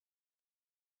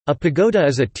A pagoda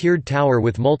is a tiered tower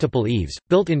with multiple eaves,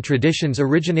 built in traditions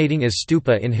originating as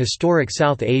stupa in historic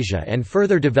South Asia and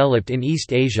further developed in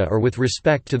East Asia or with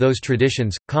respect to those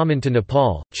traditions, common to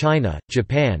Nepal, China,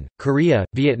 Japan, Korea,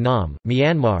 Vietnam,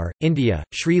 Myanmar, India,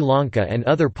 Sri Lanka and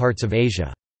other parts of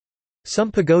Asia.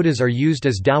 Some pagodas are used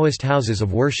as Taoist houses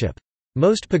of worship.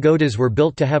 Most pagodas were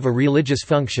built to have a religious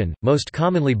function, most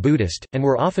commonly Buddhist, and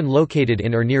were often located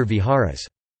in or near viharas.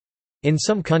 In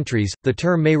some countries, the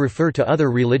term may refer to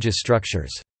other religious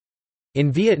structures.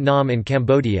 In Vietnam and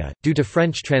Cambodia, due to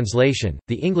French translation,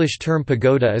 the English term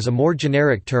pagoda is a more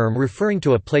generic term referring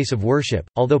to a place of worship,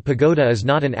 although pagoda is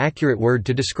not an accurate word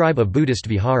to describe a Buddhist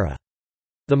vihara.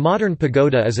 The modern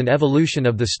pagoda is an evolution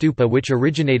of the stupa which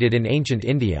originated in ancient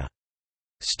India.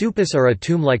 Stupas are a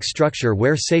tomb-like structure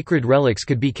where sacred relics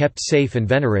could be kept safe and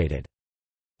venerated.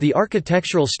 The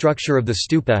architectural structure of the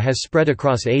stupa has spread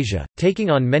across Asia, taking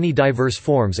on many diverse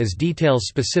forms as details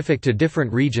specific to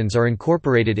different regions are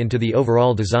incorporated into the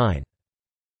overall design.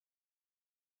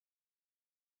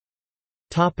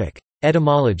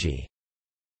 Etymology.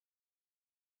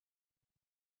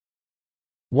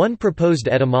 One proposed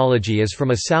etymology is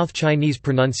from a South Chinese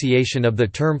pronunciation of the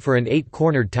term for an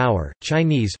eight-cornered tower,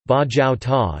 Chinese, ba jiao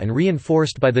ta, and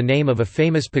reinforced by the name of a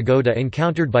famous pagoda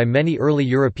encountered by many early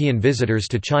European visitors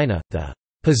to China, the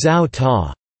Pazao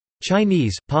Ta,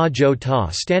 Chinese, pa jiao ta,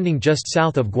 standing just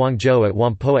south of Guangzhou at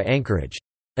Whampoa anchorage.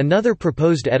 Another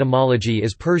proposed etymology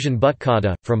is Persian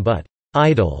butkada, from but,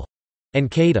 idol, and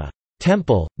kada,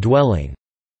 temple, dwelling.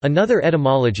 Another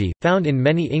etymology, found in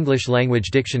many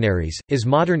English-language dictionaries, is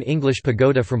modern English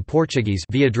pagoda from Portuguese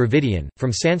via Dravidian,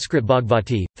 from Sanskrit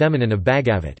bhagavati, feminine of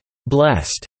bhagavat,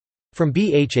 blessed, from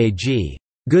bhag,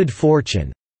 good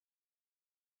fortune.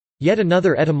 Yet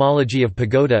another etymology of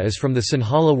pagoda is from the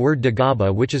Sinhala word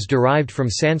dagaba, which is derived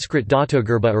from Sanskrit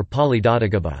datogurba or Pali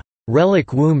datagaba,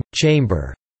 relic womb,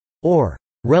 chamber, or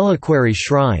reliquary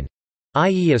shrine,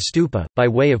 i.e. a stupa, by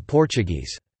way of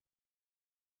Portuguese.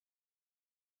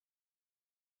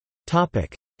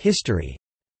 History.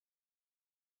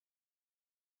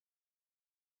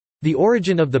 The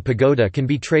origin of the pagoda can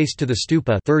be traced to the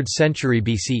stupa 3rd century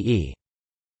BCE.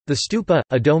 The stupa,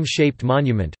 a dome-shaped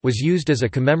monument, was used as a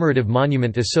commemorative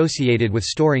monument associated with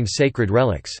storing sacred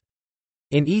relics.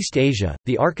 In East Asia,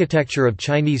 the architecture of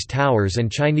Chinese towers and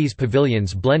Chinese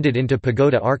pavilions blended into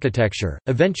pagoda architecture,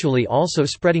 eventually also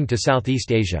spreading to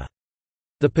Southeast Asia.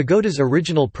 The pagoda's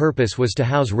original purpose was to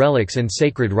house relics and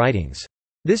sacred writings.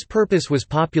 This purpose was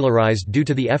popularized due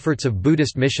to the efforts of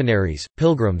Buddhist missionaries,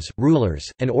 pilgrims, rulers,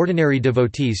 and ordinary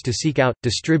devotees to seek out,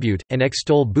 distribute, and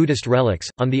extol Buddhist relics.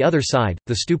 On the other side,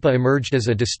 the stupa emerged as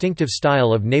a distinctive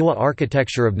style of Nehwa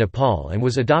architecture of Nepal and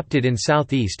was adopted in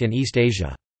Southeast and East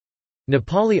Asia.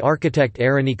 Nepali architect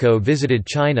Araniko visited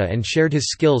China and shared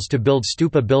his skills to build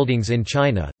stupa buildings in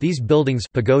China. These buildings,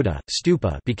 pagoda,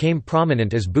 stupa, became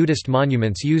prominent as Buddhist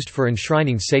monuments used for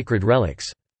enshrining sacred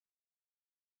relics.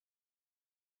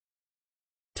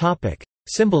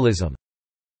 Symbolism.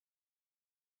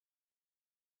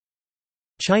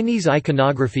 Chinese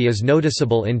iconography is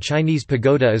noticeable in Chinese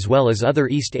pagoda as well as other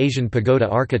East Asian pagoda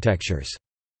architectures.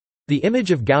 The image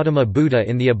of Gautama Buddha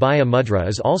in the Abhaya Mudra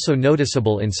is also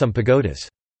noticeable in some pagodas.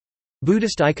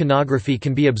 Buddhist iconography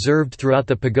can be observed throughout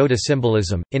the pagoda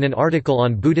symbolism. In an article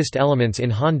on Buddhist elements in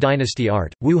Han Dynasty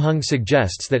art, Wu Heng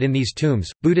suggests that in these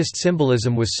tombs, Buddhist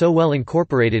symbolism was so well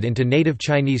incorporated into native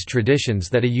Chinese traditions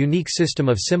that a unique system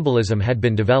of symbolism had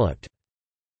been developed.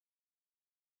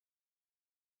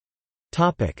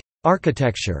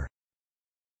 Architecture.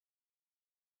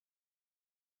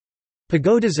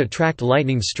 Pagodas attract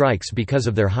lightning strikes because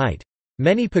of their height.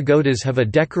 Many pagodas have a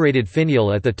decorated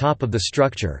finial at the top of the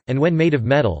structure, and when made of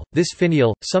metal, this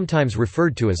finial, sometimes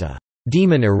referred to as a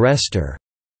demon arrestor,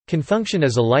 can function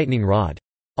as a lightning rod.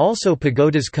 Also,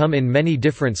 pagodas come in many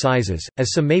different sizes,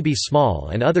 as some may be small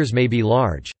and others may be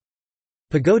large.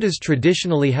 Pagodas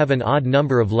traditionally have an odd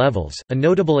number of levels, a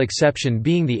notable exception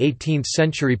being the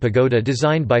 18th-century pagoda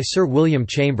designed by Sir William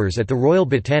Chambers at the Royal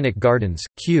Botanic Gardens,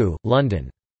 Kew, London.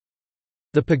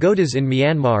 The pagodas in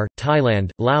Myanmar,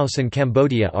 Thailand, Laos and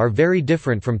Cambodia are very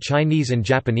different from Chinese and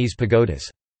Japanese pagodas.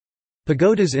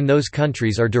 Pagodas in those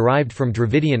countries are derived from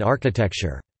Dravidian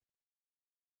architecture.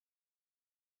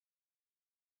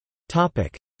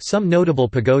 Some notable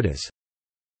pagodas.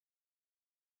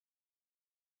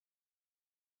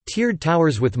 Tiered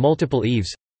towers with multiple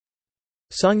eaves.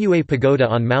 Songyue Pagoda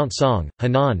on Mount Song,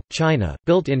 Henan, China,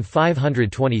 built in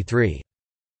 523.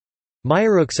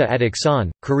 Myeoksa at Iksan,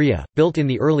 Korea, built in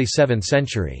the early 7th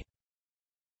century.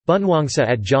 Bunwangsa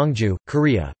at Gyeongju,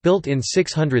 Korea, built in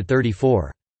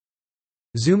 634.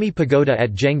 Zumi Pagoda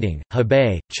at Zhengding,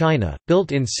 Hebei, China,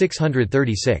 built in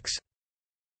 636.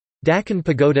 Dakan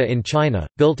Pagoda in China,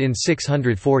 built in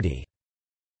 640.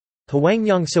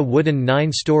 Hwangryongsa wooden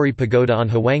 9-story pagoda on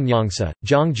Hwangryongsa,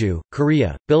 Gyeongju,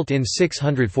 Korea, built in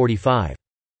 645.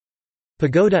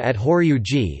 Pagoda at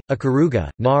Horyuji, Ikaruga,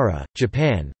 Nara,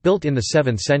 Japan, built in the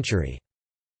 7th century.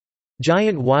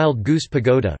 Giant Wild Goose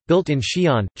Pagoda, built in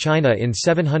Xi'an, China in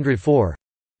 704.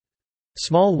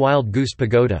 Small Wild Goose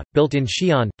Pagoda, built in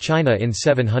Xi'an, China in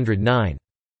 709.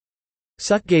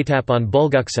 Sukgaetap on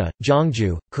Bulguksa,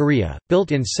 Gyeongju, Korea,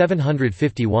 built in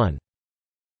 751.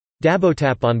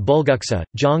 Dabotap on Bulguksa,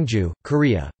 Gyeongju,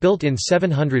 Korea, built in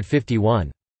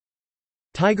 751.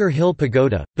 Tiger Hill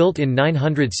Pagoda, built in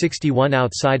 961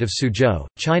 outside of Suzhou,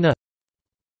 China.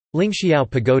 Lingxiao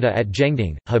Pagoda at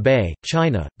Zhengding, Hebei,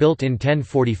 China, built in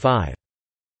 1045.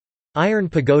 Iron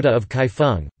Pagoda of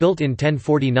Kaifeng, built in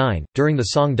 1049, during the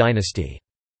Song dynasty.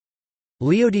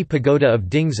 Liudi Pagoda of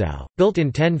Dingzhou, built in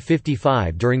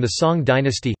 1055 during the Song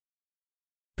dynasty.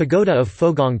 Pagoda of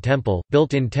Fogong Temple,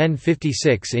 built in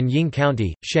 1056 in Ying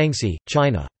County, Shaanxi,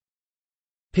 China.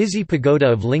 Pizi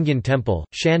Pagoda of Lingyan Temple,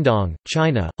 Shandong,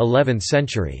 China, 11th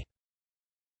century.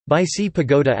 Baisi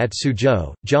Pagoda at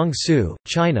Suzhou, Jiangsu,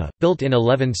 China, built in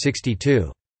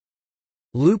 1162.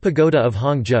 Lu Pagoda of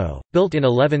Hangzhou, built in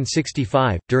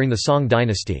 1165, during the Song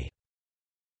dynasty.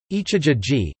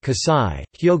 Ichija-ji, Kasai,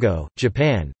 Hyogo,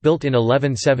 Japan, built in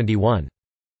 1171.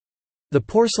 The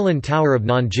Porcelain Tower of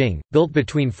Nanjing, built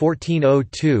between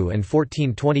 1402 and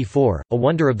 1424, a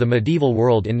wonder of the medieval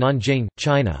world in Nanjing,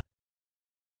 China.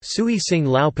 Sui Sing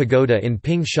Lao Pagoda in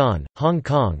Pingshan, Hong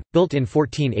Kong, built in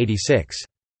 1486.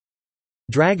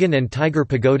 Dragon and Tiger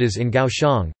Pagodas in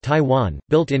Kaohsiung, Taiwan,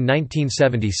 built in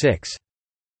 1976.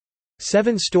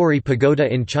 7-story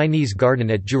pagoda in Chinese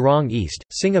Garden at Jurong East,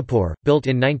 Singapore, built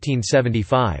in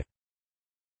 1975.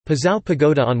 Pazao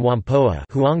Pagoda on Whampoa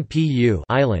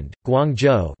Island,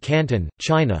 Guangzhou, Canton,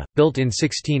 China, built in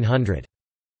 1600.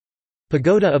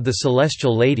 Pagoda of the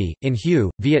Celestial Lady, in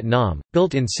Hue, Vietnam,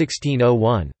 built in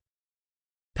 1601.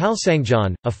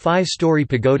 Palsangjan, a 5-story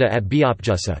pagoda at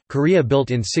Beopjusa, Korea,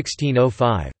 built in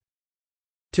 1605.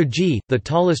 Toji, the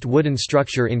tallest wooden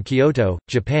structure in Kyoto,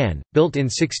 Japan, built in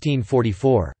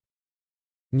 1644.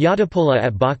 Nyatapola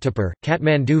at Bhaktapur,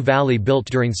 Kathmandu Valley, built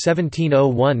during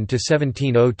 1701 to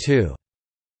 1702.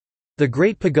 The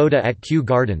Great Pagoda at Kew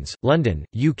Gardens, London,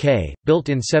 UK, built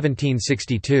in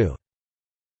 1762.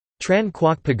 Tran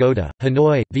Quoc Pagoda,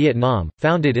 Hanoi, Vietnam,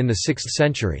 founded in the 6th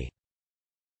century.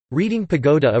 Reading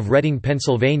Pagoda of Reading,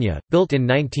 Pennsylvania, built in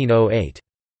 1908.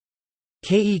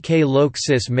 Kek Lok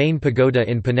Sis Main Pagoda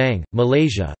in Penang,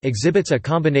 Malaysia, exhibits a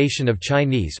combination of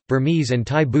Chinese, Burmese and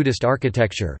Thai Buddhist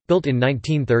architecture, built in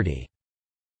 1930.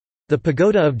 The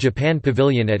Pagoda of Japan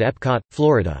Pavilion at Epcot,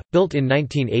 Florida, built in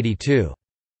 1982.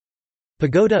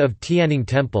 Pagoda of Tianning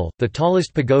Temple, the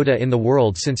tallest pagoda in the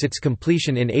world since its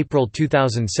completion in April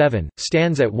 2007,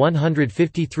 stands at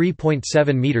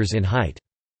 153.7 meters in height.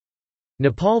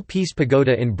 Nepal Peace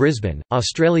Pagoda in Brisbane,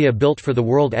 Australia, built for the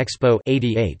World Expo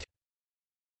 88.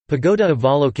 Pagoda of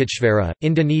Valokiteshvara,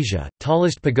 Indonesia,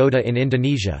 tallest pagoda in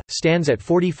Indonesia, stands at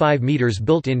 45 meters,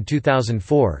 built in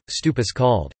 2004, stupas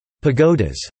called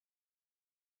pagodas.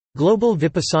 Global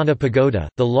Vipassana Pagoda,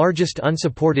 the largest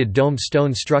unsupported domed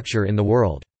stone structure in the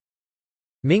world.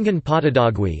 Mingan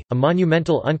Patadagui, a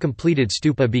monumental uncompleted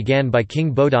stupa began by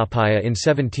King Bodapaya in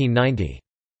 1790.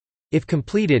 If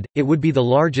completed, it would be the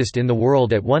largest in the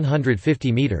world at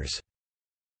 150 meters.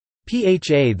 Pha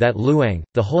That Luang,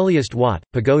 the holiest Wat,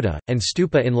 pagoda, and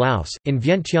stupa in Laos, in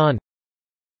Vientiane.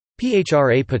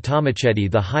 Phra Patamachedi,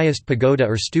 the highest pagoda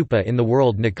or stupa in the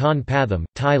world, Nakhon Pathom,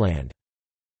 Thailand.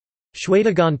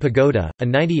 Shwedagon Pagoda, a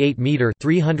 98-meter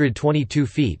 (322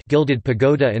 feet) gilded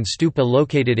pagoda and stupa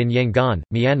located in Yangon,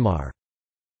 Myanmar.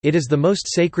 It is the most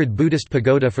sacred Buddhist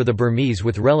pagoda for the Burmese,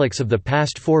 with relics of the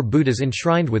past 4 Buddhas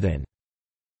enshrined within.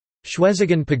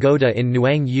 Shwedagon Pagoda in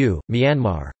Nuang U,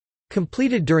 Myanmar.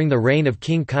 Completed during the reign of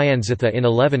King Kyanzatha in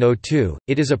 1102,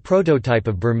 it is a prototype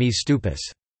of Burmese stupas.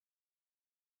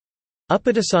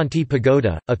 Upadasanti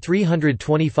Pagoda, a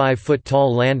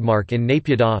 325-foot-tall landmark in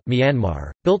Naypyidaw,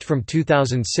 Myanmar, built from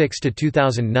 2006 to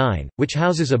 2009, which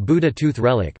houses a Buddha tooth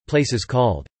relic. Places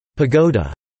called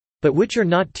pagoda, but which are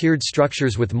not tiered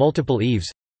structures with multiple eaves.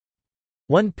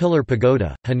 One Pillar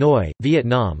Pagoda, Hanoi,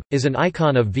 Vietnam, is an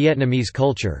icon of Vietnamese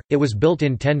culture. It was built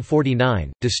in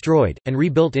 1049, destroyed, and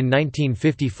rebuilt in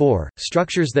 1954.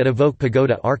 Structures that evoke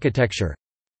pagoda architecture.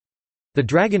 The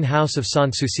Dragon House of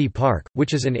Sanssouci Park,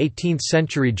 which is an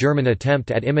 18th-century German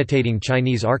attempt at imitating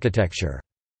Chinese architecture.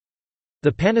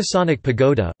 The Panasonic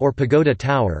Pagoda, or Pagoda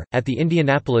Tower, at the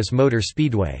Indianapolis Motor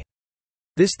Speedway.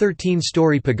 This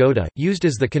 13-story pagoda, used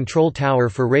as the control tower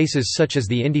for races such as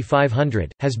the Indy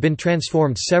 500, has been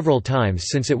transformed several times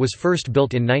since it was first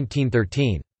built in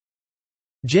 1913.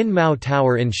 Jin Mao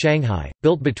Tower in Shanghai,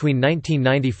 built between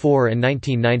 1994 and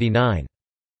 1999.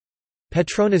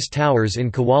 Petronas Towers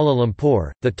in Kuala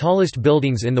Lumpur, the tallest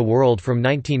buildings in the world from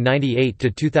 1998 to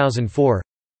 2004.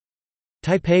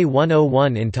 Taipei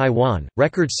 101 in Taiwan,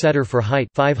 record setter for height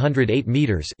 508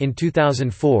 meters in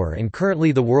 2004 and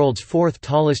currently the world's fourth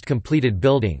tallest completed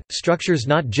building. Structures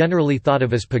not generally thought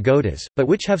of as pagodas, but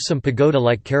which have some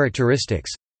pagoda-like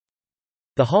characteristics.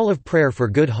 The Hall of Prayer for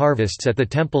Good Harvests at the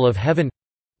Temple of Heaven.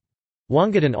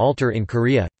 Wanggadan Altar in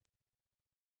Korea.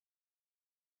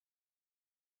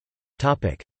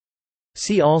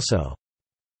 See also: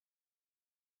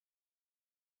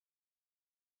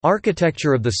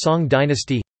 Architecture of the Song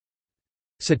dynasty,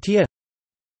 Satya,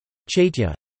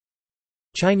 Chaitya,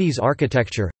 Chinese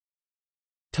architecture,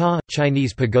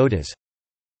 Chinese pagodas,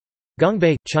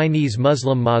 Gongbei – Chinese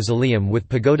Muslim mausoleum with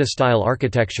pagoda-style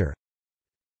architecture,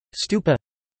 Stupa,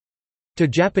 to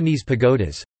Japanese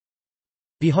pagodas,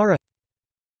 Vihara.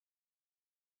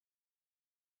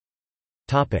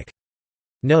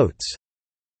 Notes.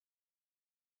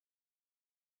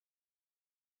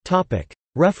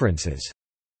 References.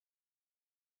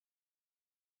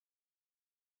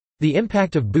 The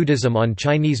Impact of Buddhism on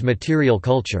Chinese Material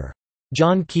Culture.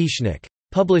 John Kieschnick.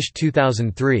 Published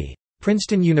 2003.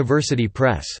 Princeton University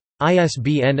Press.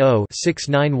 ISBN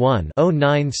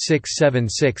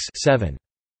 0-691-09676-7.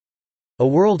 A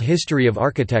World History of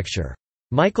Architecture.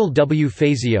 Michael W.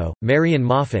 Fazio, Marion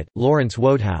Moffett, Lawrence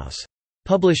Wodehouse.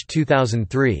 Published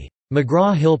 2003.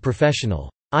 McGraw-Hill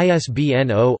Professional. ISBN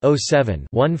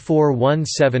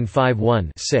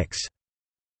 0-07-141751-6.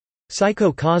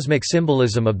 Psycho-Cosmic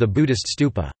Symbolism of the Buddhist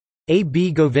Stupa. A.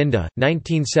 B. Govinda,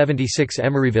 1976.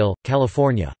 Emeryville,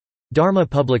 California. Dharma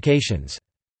Publications.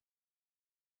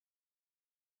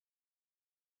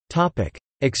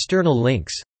 External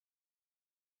links.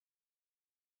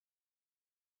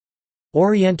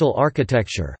 Oriental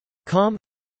Architecture. Com.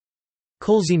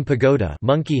 Kulzine Pagoda,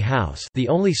 Monkey House, the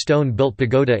only stone-built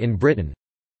pagoda in Britain.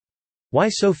 Why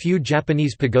so few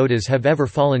Japanese pagodas have ever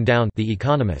fallen down. The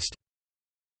Economist.